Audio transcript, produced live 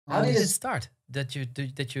How did it start that you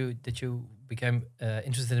became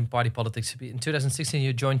interested in party politics? In 2016,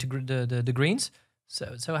 you joined the Greens.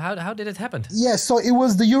 So how did it happen? Yeah, so it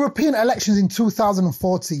was the European elections in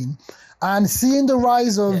 2014, and seeing the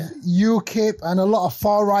rise of UKIP and a lot of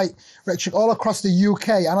far-right rhetoric all across the UK,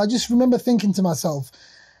 and I just remember thinking to myself,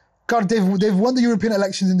 God, they've won the European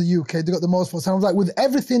elections in the UK. They got the most votes. And I was like, with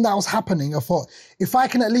everything that was happening, I thought, if I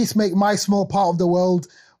can at least make my small part of the world,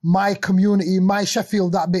 my community, my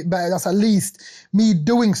Sheffield that bit better, that's at least me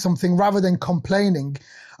doing something rather than complaining.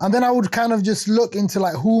 And then I would kind of just look into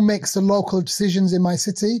like who makes the local decisions in my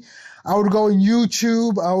city. I would go on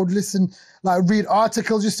YouTube, I would listen, like read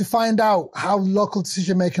articles just to find out how local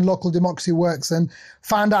decision making, local democracy works, and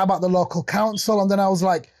find out about the local council. And then I was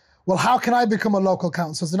like, well, how can I become a local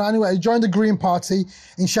council? So anyway, I joined the Green Party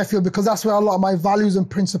in Sheffield because that's where a lot of my values and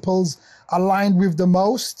principles aligned with the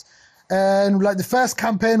most. And like the first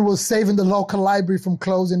campaign was saving the local library from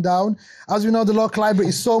closing down. As we know, the local library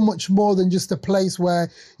is so much more than just a place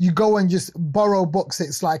where you go and just borrow books.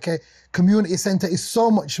 It's like a community centre. It's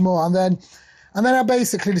so much more. And then I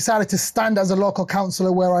basically decided to stand as a local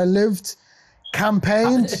councillor where I lived,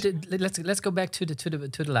 campaigned. Let's go back to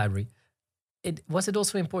the library. Was it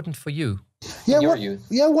also important for you? Yeah, in your youth?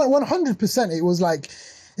 Yeah, 100%. It was like.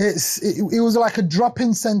 It was like a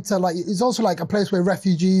drop-in center. Like it's also like a place where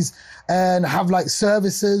refugees and have like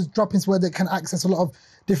services, drop-ins where they can access a lot of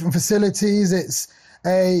different facilities. It's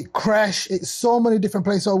a creche. It's so many different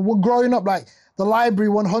places. So growing up, like the library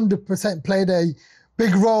 100% played a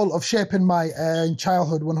big role of shaping my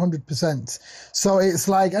childhood 100%. So it's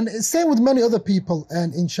like, and it's same with many other people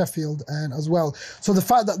in Sheffield as well. So the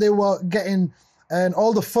fact that they were getting and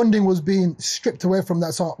all the funding was being stripped away from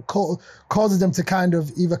that, so it causes them to kind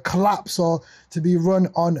of either collapse or to be run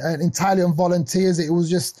on entirely on volunteers. It was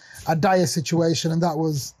just a dire situation, and that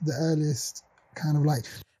was the earliest kind of like.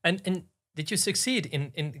 And did you succeed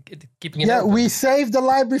in keeping it? Yeah, open? we saved the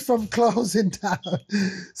library from closing down.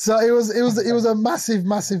 So it was a massive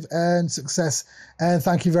success, and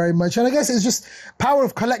thank you very much. And I guess it's just power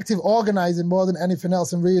of collective organising more than anything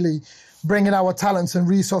else, and really bringing our talents and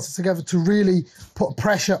resources together to really put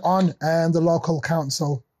pressure on the local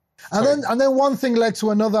council. And then one thing led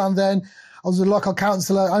to another, and then I was a local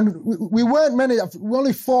councillor, and we weren't many, we were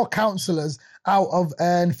only 4 councillors out of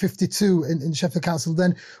 52 in Sheffield Council.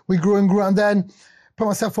 Then we grew, and then put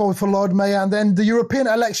myself forward for Lord Mayor, and then the European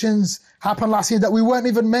elections happened last year that we weren't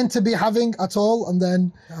even meant to be having at all, and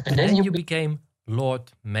then you became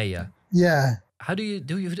Lord Mayor. Yeah. How do you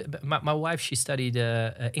my wife, she studied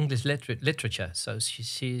English literature, so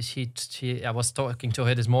she I was talking to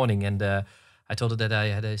her this morning, and I told her that I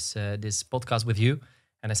had this podcast with you,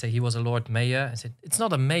 and I said he was a Lord Mayor. I said it's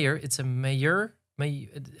not a mayor, it's a mayor.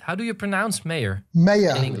 How do you pronounce mayor?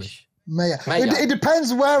 Mayor in English. Mayor. It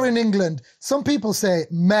depends where in England. Some people say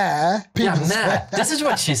mayor. This is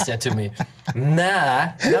what she said to me. Nah.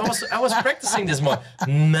 And I was practicing this more.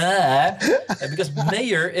 Nah. Because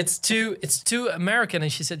mayor, it's too American.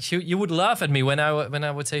 And she said you would laugh at me when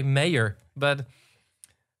I would say mayor. But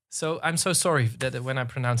so I'm so sorry that when I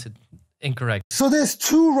pronounce it incorrect. So there's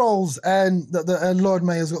 2 roles that the Lord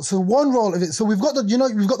Mayor's got. So one role of it, so we've got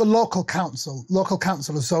the local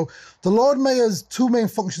councillors. So the Lord Mayor's 2 main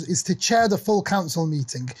functions is to chair the full council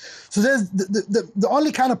meeting. So there's the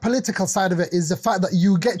only kind of political side of it is the fact that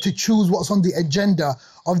you get to choose what's on the agenda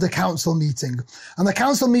of the council meeting. And the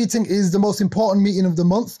council meeting is the most important meeting of the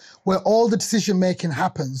month where all the decision making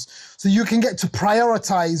happens. So you can get to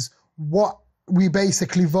prioritize what we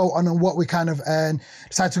basically vote on and what we kind of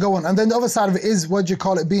decide to go on. And then the other side of it is,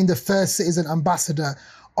 being the first citizen ambassador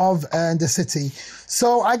of the city.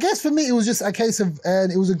 So I guess for me, it was just a case of,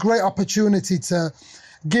 it was a great opportunity to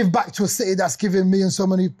give back to a city that's given me and so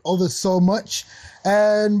many others so much. But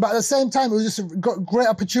at the same time, it was just a great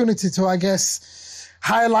opportunity to, I guess,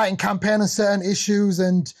 highlight and campaign on certain issues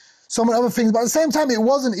and so many other things. But at the same time, it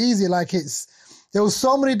wasn't easy. There was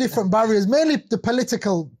so many different barriers, mainly the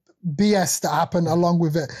political BS that happened along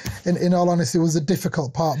with it. In all honesty, it was a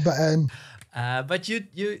difficult part. But you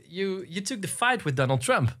took the fight with Donald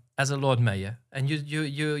Trump as a Lord Mayor, and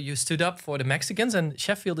you stood up for the Mexicans. And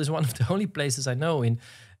Sheffield is one of the only places I know in,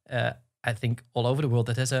 I think, all over the world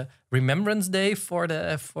that has a Remembrance Day for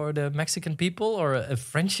the Mexican people, or a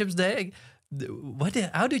Friendships Day.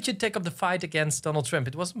 How did you take up the fight against Donald Trump?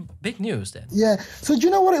 It was big news then. Yeah. So do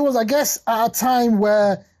you know what it was? I guess at a time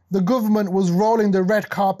where the government was rolling the red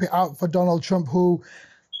carpet out for Donald Trump, who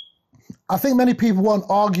I think many people won't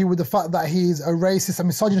argue with the fact that he's a racist, a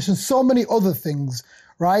misogynist, and so many other things,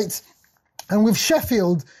 right? And with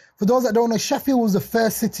Sheffield, for those that don't know, Sheffield was the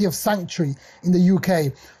first city of sanctuary in the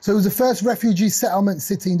UK. So it was the first refugee settlement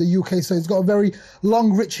city in the UK. So it's got a very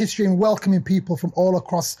long, rich history in welcoming people from all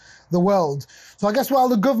across the world. So I guess while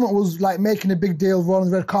the government was like making a big deal,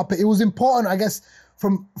 rolling the red carpet, it was important, I guess,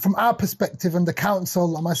 from our perspective and the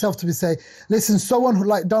council and myself to be say, listen, someone who,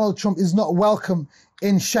 like Donald Trump is not welcome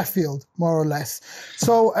in Sheffield, more or less.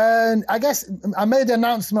 So I guess I made the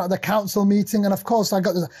announcement at the council meeting, and of course I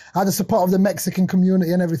had the support of the Mexican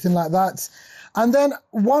community and everything like that. And then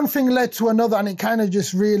one thing led to another, and it kind of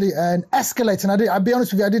just really escalated. And I'll be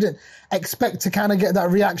honest with you, I didn't expect to kind of get that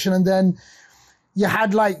reaction. And then you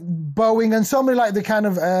had like Boeing and so many like the kind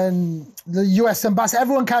of the US ambassador,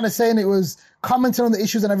 everyone kind of saying it was commenting on the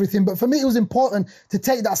issues and everything. But for me, it was important to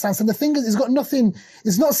take that stance. And the thing is, it's got nothing,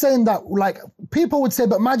 it's not saying that like people would say,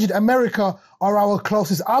 but Magid, America are our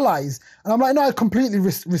closest allies. And I'm like, no, I completely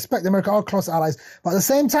respect America, our close allies. But at the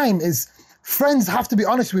same time is friends have to be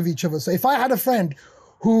honest with each other. So if I had a friend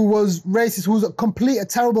who was racist, who was a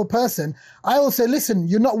terrible person, I will say, listen,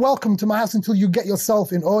 you're not welcome to my house until you get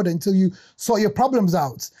yourself in order, until you sort your problems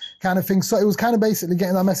out, kind of thing. So it was kind of basically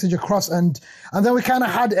getting that message across. And then we kind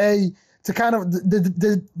of had the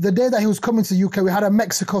day that he was coming to the UK, we had a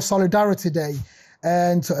Mexico Solidarity Day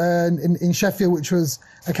and in Sheffield, which was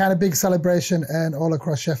a kind of big celebration and all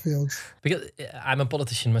across Sheffield. Because I'm a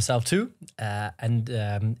politician myself too, and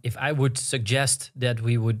if I would suggest that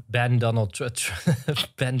we would ban Donald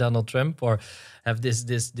Trump or have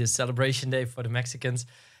this celebration day for the Mexicans,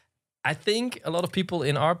 I think a lot of people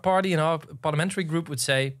in our party, in our parliamentary group, would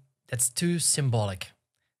say that's too symbolic.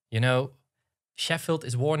 You know, Sheffield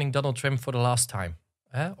is warning Donald Trump for the last time,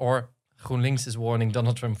 or GroenLinks is warning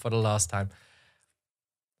Donald Trump for the last time.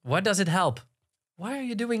 What does it help? Why are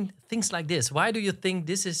you doing things like this? Why do you think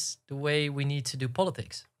this is the way we need to do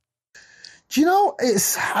politics? Do you know,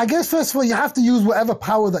 I guess, first of all, you have to use whatever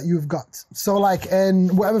power that you've got. So like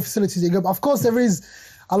in whatever facilities you go. But of course, there is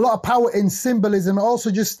a lot of power in symbolism. Also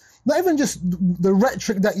just, not even just the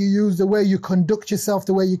rhetoric that you use, the way you conduct yourself,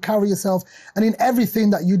 the way you carry yourself, and in everything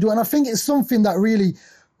that you do. And I think it's something that really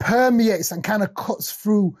permeates and kind of cuts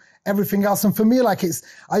through everything else. And for me, like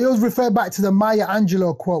I always refer back to the Maya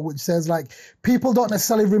Angelou quote, which says like, people don't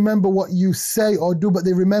necessarily remember what you say or do, but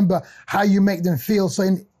they remember how you make them feel. So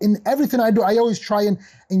in everything I do, I always try and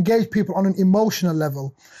engage people on an emotional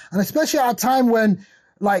level. And especially at a time when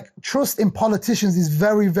like trust in politicians is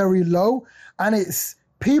very, very low, and it's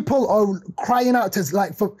people are crying out to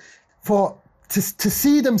like to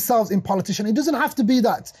see themselves in politicians. It doesn't have to be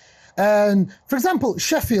that. And for example,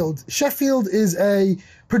 Sheffield is a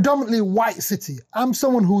predominantly white city. I'm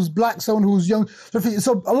someone who's black, someone who's young.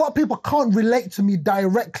 So a lot of people can't relate to me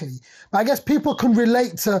directly, but I guess people can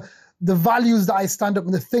relate to the values that I stand up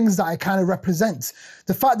and the things that I kind of represent.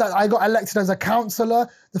 The fact that I got elected as a councillor,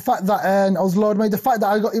 the fact that I was Lord Mayor, the fact that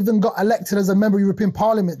I even got elected as a member of European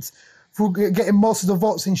Parliament for getting most of the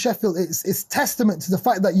votes in Sheffield, it's testament to the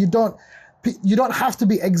fact that you don't have to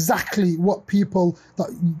be exactly what people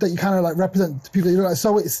that you kind of like represent to people that you don't like.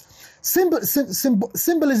 So it's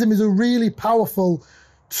symbolism is a really powerful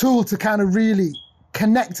tool to kind of really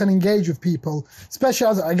connect and engage with people, especially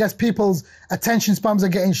as I guess people's attention spans are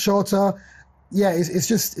getting shorter. Yeah,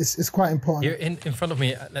 it's quite important. Here in front of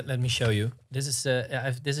me, let me show you. This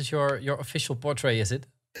is your official portrait, is it?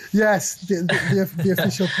 Yes, the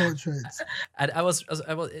official portrait. And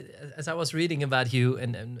as I was reading about you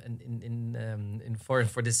and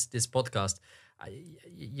for this podcast,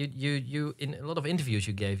 you in a lot of interviews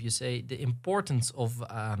you gave, you say the importance of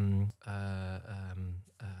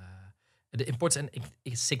the importance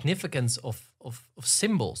and significance of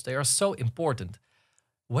symbols. They are so important.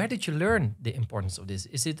 Where did you learn the importance of this?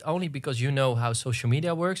 Is it only because you know how social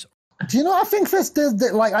media works? Do you know, I think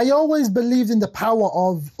like I always believed in the power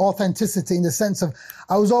of authenticity, in the sense of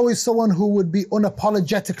I was always someone who would be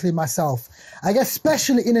unapologetically myself. I guess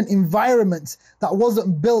especially in an environment that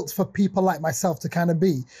wasn't built for people like myself to kind of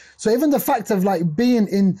be. So even the fact of like being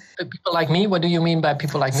in... People like me? What do you mean by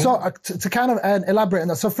people like me? So to kind of elaborate on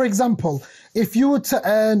that. So for example, if you were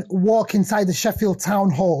to walk inside the Sheffield Town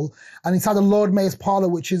Hall and inside the Lord Mayor's Parlour,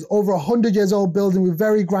 which is over 100 years old building with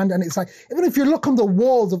very grand, and it's like, even if you look on the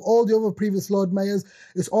walls of all the other previous Lord Mayors,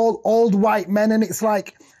 it's all old white men. And it's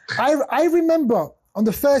like, I remember on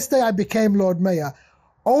the first day I became Lord Mayor,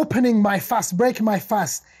 breaking my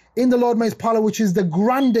fast in the Lord Mayor's Parlour, which is the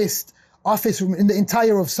grandest office room in the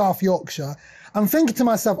entire of South Yorkshire. I'm thinking to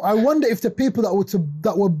myself, I wonder if the people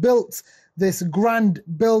that were built this grand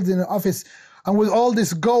building and office and with all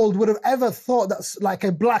this gold would have ever thought that like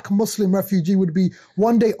a black Muslim refugee would be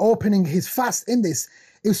one day opening his fast in this.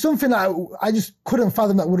 it was something that I just couldn't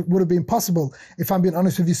fathom that would have been possible, if I'm being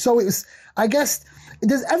honest with you. So it was, I guess,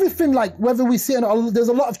 there's everything, like whether we see it or not, there's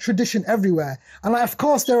a lot of tradition everywhere. And like, of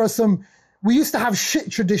course, there are some, we used to have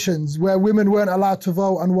shit traditions where women weren't allowed to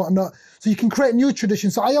vote and whatnot. So you can create new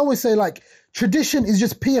traditions. So I always say, like, tradition is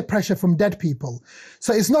just peer pressure from dead people.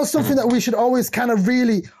 So it's not something that we should always kind of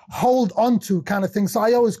really hold on to, kind of thing. So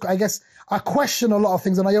I guess I question a lot of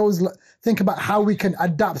things, and I always think about how we can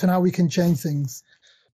adapt and how we can change things.